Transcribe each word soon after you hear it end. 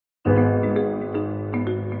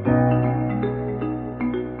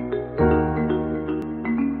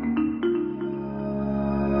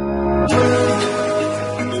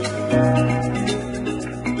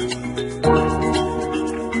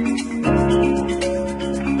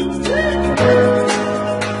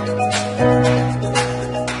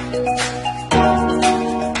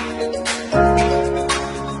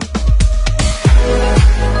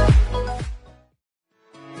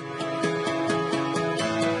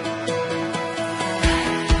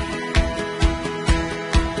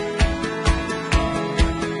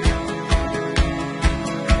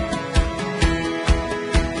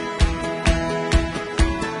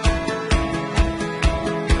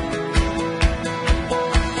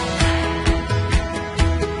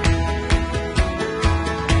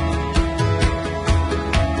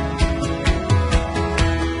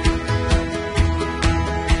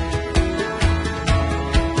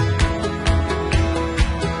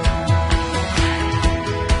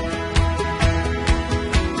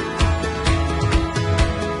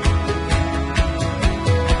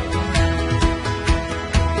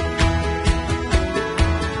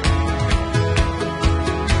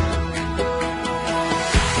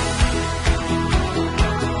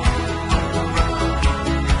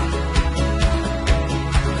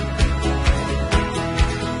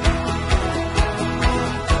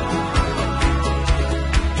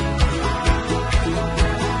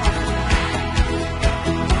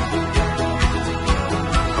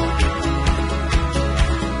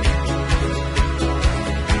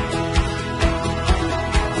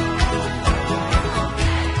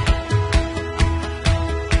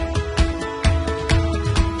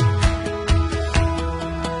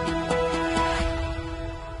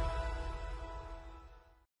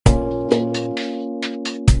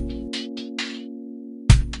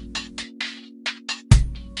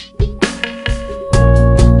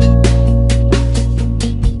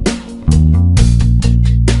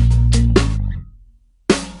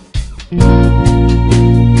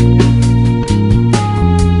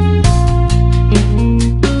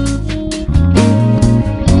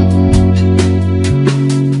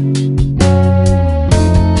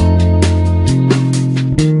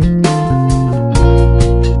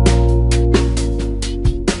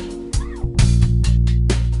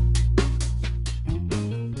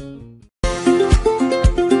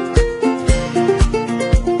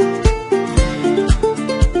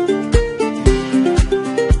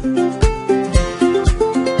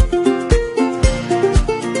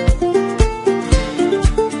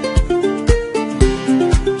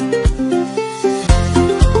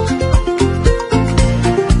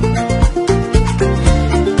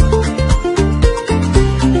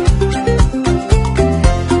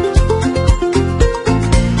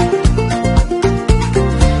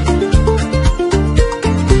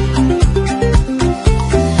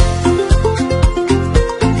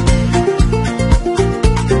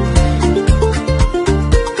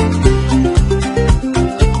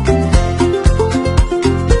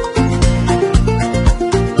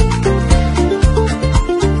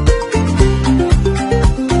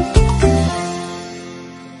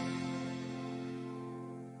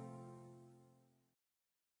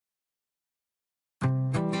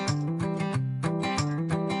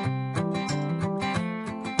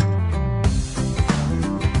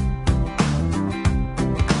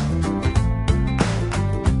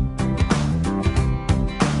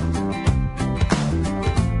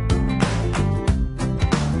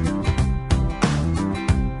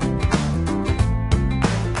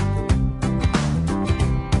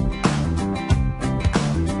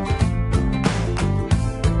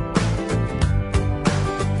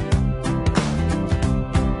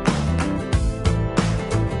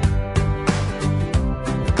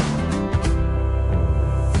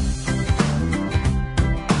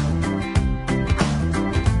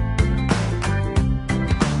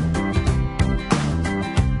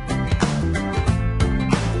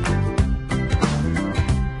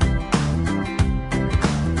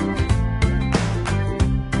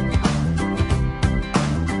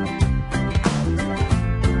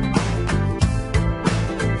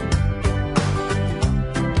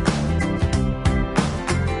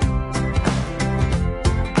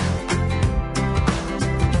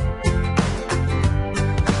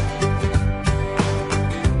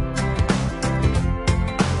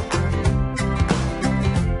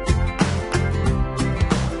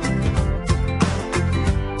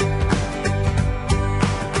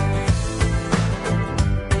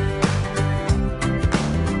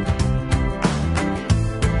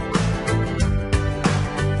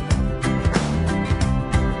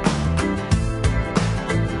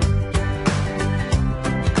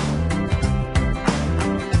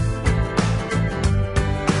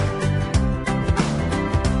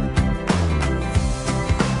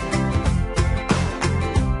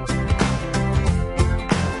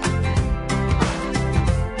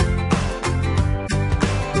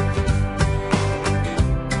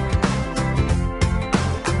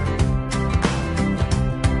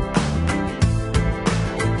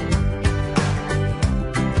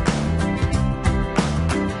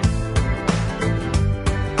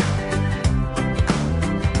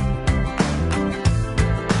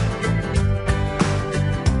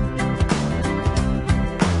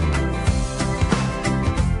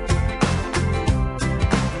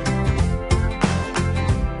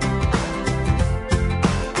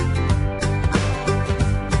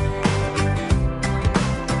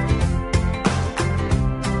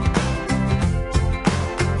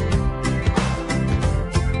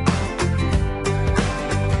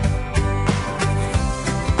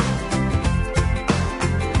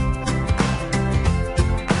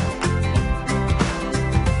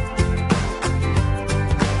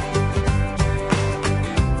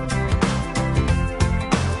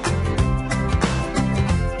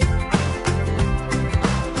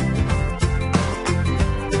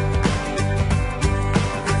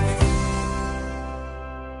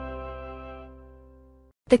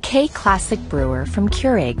The K Classic Brewer from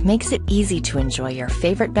Keurig makes it easy to enjoy your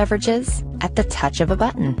favorite beverages at the touch of a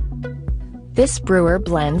button. This brewer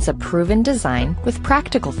blends a proven design with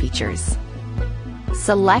practical features.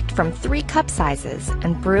 Select from 3 cup sizes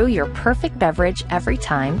and brew your perfect beverage every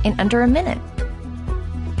time in under a minute.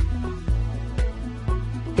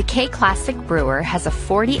 The K Classic Brewer has a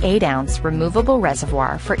 48-ounce removable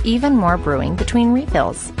reservoir for even more brewing between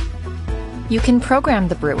refills. You can program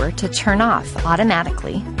the brewer to turn off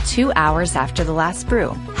automatically 2 hours after the last brew,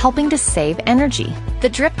 helping to save energy. The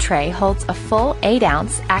drip tray holds a full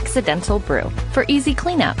 8-ounce accidental brew for easy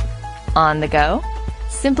cleanup. On the go?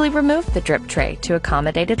 Simply remove the drip tray to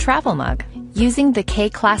accommodate a travel mug. Using the K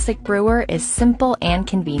Classic Brewer is simple and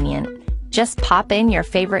convenient. Just pop in your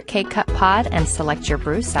favorite K-Cup pod and select your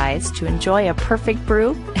brew size to enjoy a perfect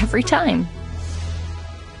brew every time.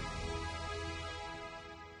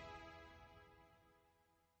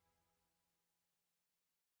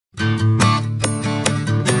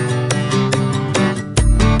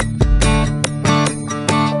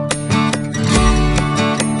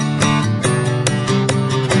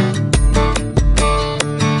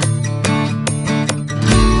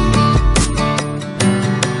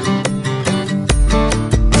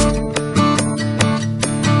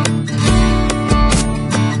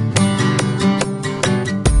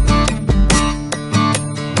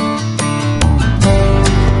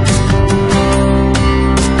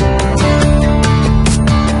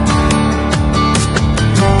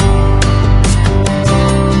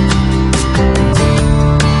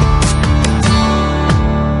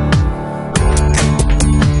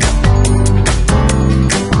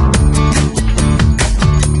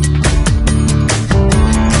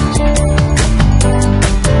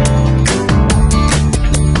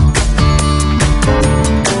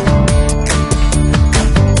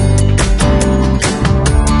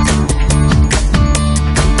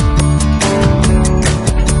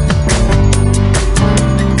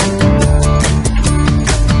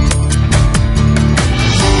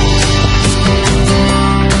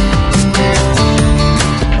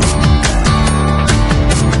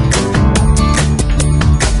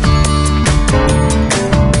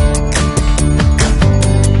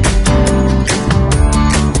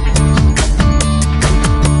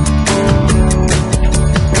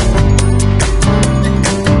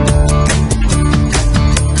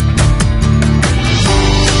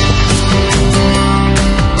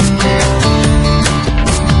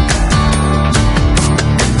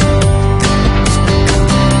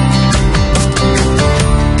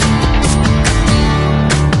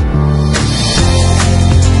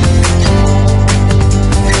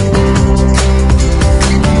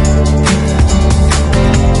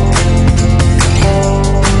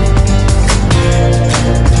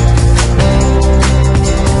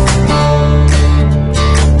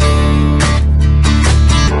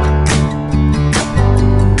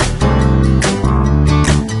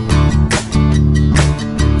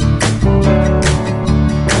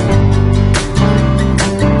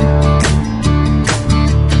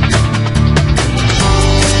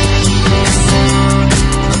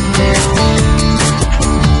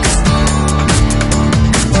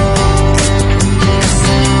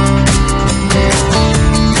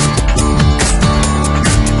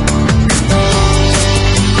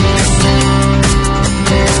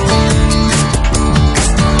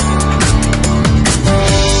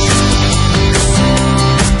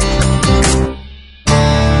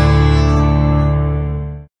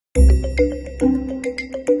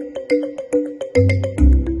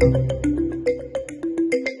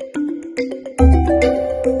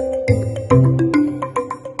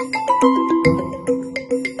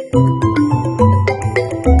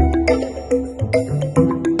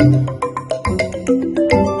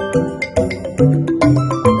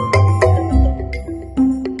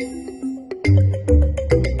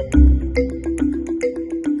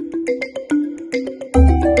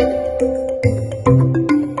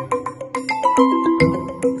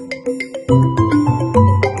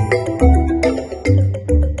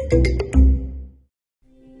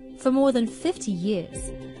 For more than 50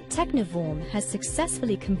 years, Technivorm has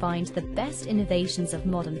successfully combined the best innovations of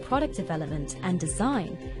modern product development and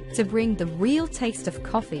design to bring the real taste of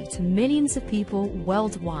coffee to millions of people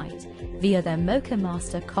worldwide via their Mocha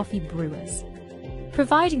Master coffee brewers.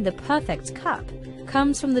 Providing the perfect cup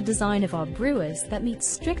comes from the design of our brewers that meet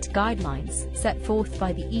strict guidelines set forth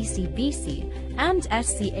by the ECBC and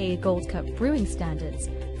SCA Gold Cup brewing standards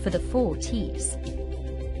for the 4 T's.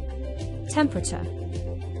 Temperature.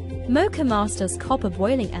 Mocha Master's copper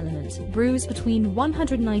boiling element brews between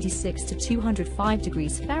 196 to 205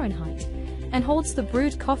 degrees Fahrenheit and holds the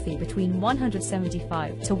brewed coffee between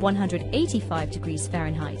 175 to 185 degrees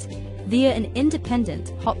Fahrenheit via an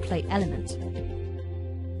independent hot plate element.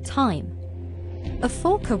 Time. A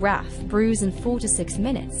full carafe brews in 4 to 6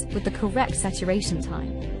 minutes with the correct saturation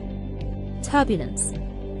time. Turbulence.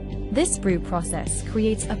 This brew process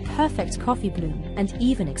creates a perfect coffee bloom and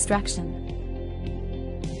even extraction.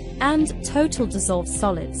 And total dissolved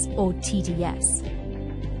solids, or TDS.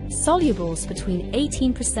 Solubles between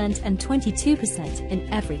 18% and 22%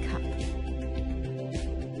 in every cup.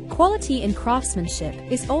 Quality in craftsmanship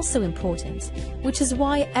is also important, which is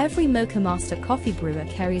why every Mocha Master coffee brewer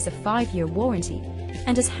carries a 5-year warranty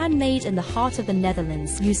and is handmade in the heart of the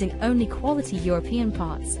Netherlands using only quality European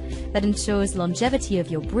parts that ensures longevity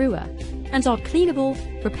of your brewer and are cleanable,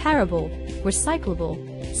 repairable,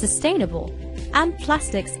 recyclable, sustainable, and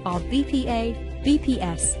plastics are BPA,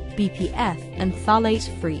 BPS, BPF, and phthalate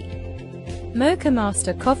free. Mocha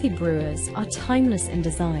Master coffee brewers are timeless in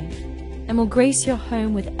design and will grace your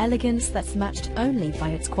home with elegance that's matched only by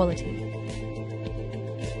its quality.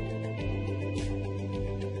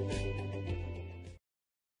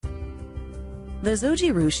 The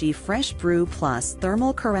Zojirushi Fresh Brew Plus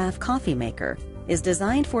Thermal Carafe Coffee Maker is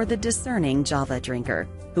designed for the discerning Java drinker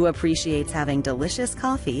who appreciates having delicious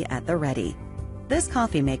coffee at the ready. This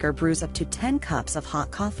coffee maker brews up to 10 cups of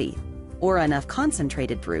hot coffee, or enough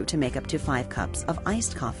concentrated brew to make up to 5 cups of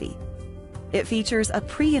iced coffee. It features a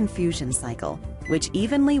pre-infusion cycle, which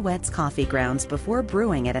evenly wets coffee grounds before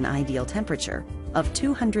brewing at an ideal temperature of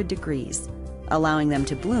 200 degrees, allowing them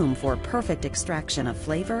to bloom for perfect extraction of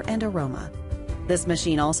flavor and aroma. This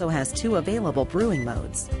machine also has 2 available brewing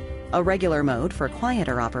modes, a regular mode for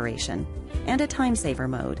quieter operation, and a time-saver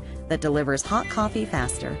mode that delivers hot coffee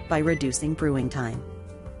faster by reducing brewing time.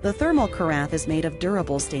 The thermal carafe is made of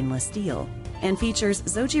durable stainless steel and features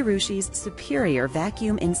Zojirushi's superior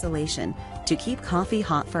vacuum insulation to keep coffee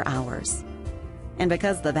hot for hours. And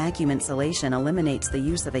because the vacuum insulation eliminates the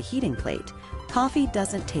use of a heating plate, coffee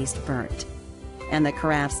doesn't taste burnt. And the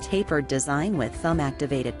carafe's tapered design with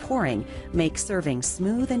thumb-activated pouring makes serving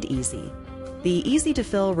smooth and easy. The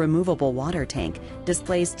easy-to-fill removable water tank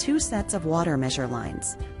displays 2 sets of water measure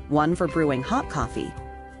lines, one for brewing hot coffee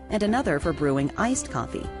and another for brewing iced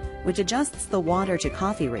coffee, which adjusts the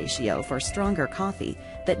water-to-coffee ratio for stronger coffee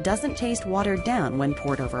that doesn't taste watered down when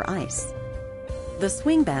poured over ice. The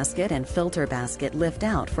swing basket and filter basket lift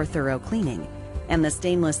out for thorough cleaning, and the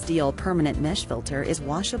stainless steel permanent mesh filter is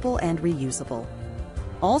washable and reusable.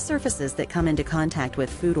 All surfaces that come into contact with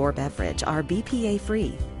food or beverage are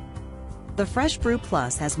BPA-free. The Fresh Brew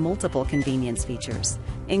Plus has multiple convenience features,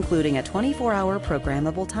 including a 24-hour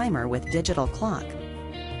programmable timer with digital clock,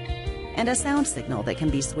 and a sound signal that can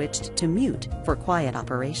be switched to mute for quiet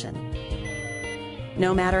operation.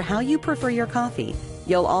 No matter how you prefer your coffee,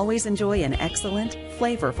 you'll always enjoy an excellent,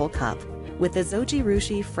 flavorful cup with the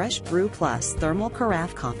Zojirushi Fresh Brew Plus Thermal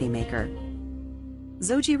Carafe Coffee Maker.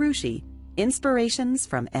 Zojirushi, inspirations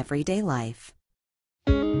from everyday life.